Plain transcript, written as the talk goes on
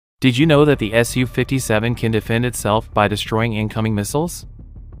Did you know that the Su-57 can defend itself by destroying incoming missiles?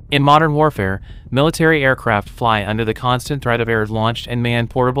 In modern warfare, military aircraft fly under the constant threat of air-launched and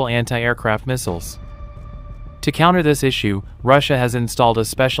manned portable anti-aircraft missiles. To counter this issue, Russia has installed a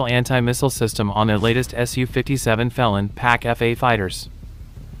special anti-missile system on their latest Su-57 Felon PAK FA fighters.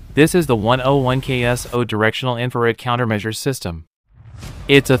 This is the 101KSO Directional Infrared Countermeasures system.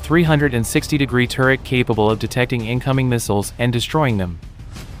 It's a 360-degree turret capable of detecting incoming missiles and destroying them.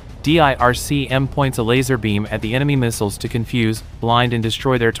 DIRCM points a laser beam at the enemy missiles to confuse, blind and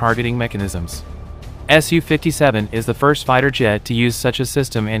destroy their targeting mechanisms. Su-57 is the first fighter jet to use such a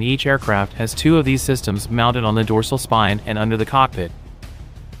system, and each aircraft has two of these systems mounted on the dorsal spine and under the cockpit.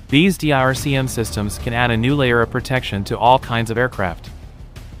 These DIRCM systems can add a new layer of protection to all kinds of aircraft.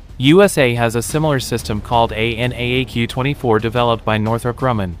 USA has a similar system called ANAAQ-24 developed by Northrop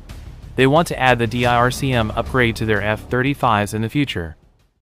Grumman. They want to add the DIRCM upgrade to their F-35s in the future.